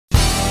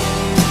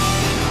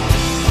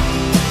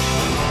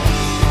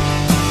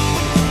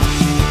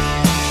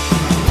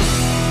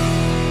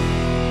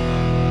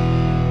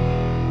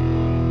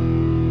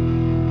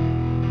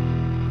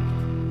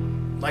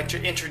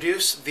to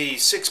introduce the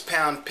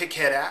 6-pound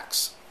pickhead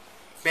axe,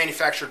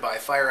 manufactured by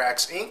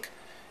Fireaxe Inc.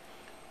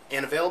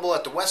 and available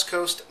at the West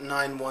Coast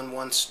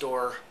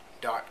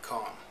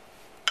 911store.com.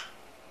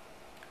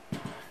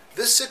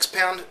 This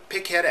 6-pound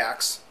pickhead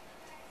axe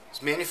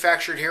is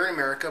manufactured here in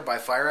America by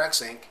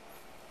Fireaxe Inc.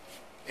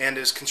 and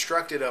is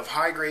constructed of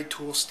high-grade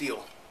tool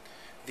steel.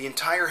 The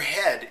entire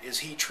head is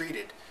heat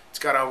treated. It's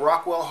got a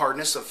Rockwell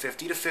hardness of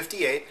 50 to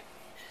 58,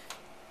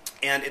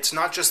 and it's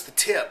not just the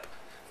tip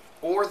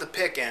or the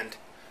pick end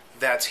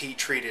that's heat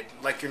treated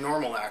like your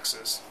normal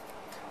axes.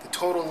 The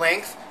total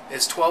length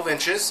is 12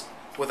 inches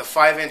with a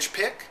 5-inch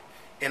pick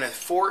and a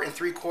 4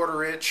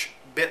 3/4 inch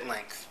bit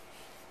length.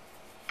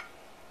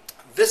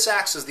 This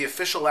axe is the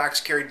official axe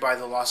carried by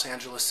the Los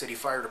Angeles City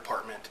Fire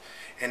Department,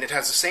 and it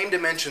has the same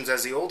dimensions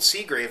as the old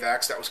Seagrave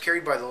axe that was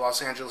carried by the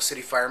Los Angeles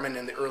City Firemen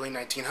in the early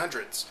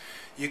 1900s.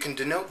 You can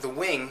denote the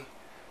wing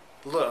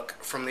look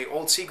from the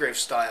old Seagrave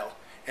style.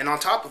 And on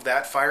top of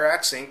that,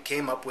 Fireaxe Inc.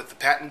 came up with the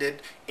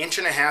patented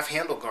 1.5-inch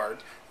handle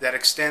guard that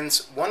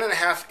extends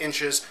 1.5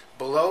 inches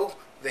below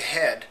the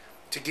head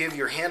to give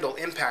your handle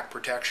impact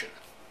protection.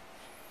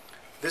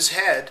 This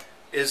head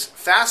is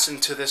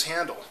fastened to this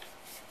handle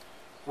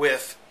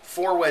with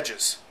 4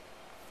 wedges,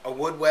 a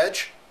wood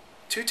wedge,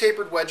 2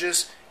 tapered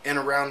wedges, and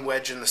a round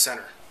wedge in the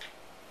center.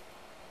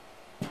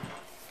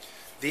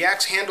 The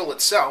axe handle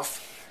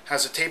itself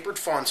has a tapered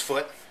fawn's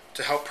foot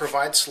to help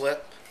provide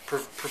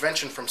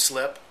prevention from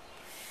slip,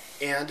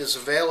 and is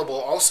available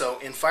also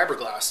in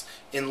fiberglass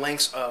in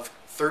lengths of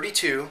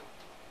 32,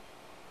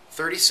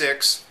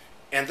 36,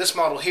 and this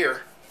model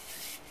here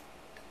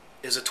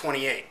is a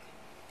 28.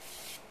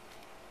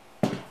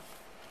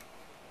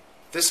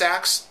 This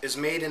axe is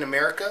made in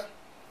America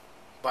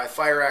by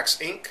Fireaxe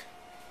Inc.,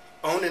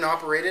 owned and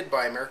operated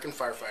by American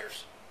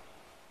firefighters.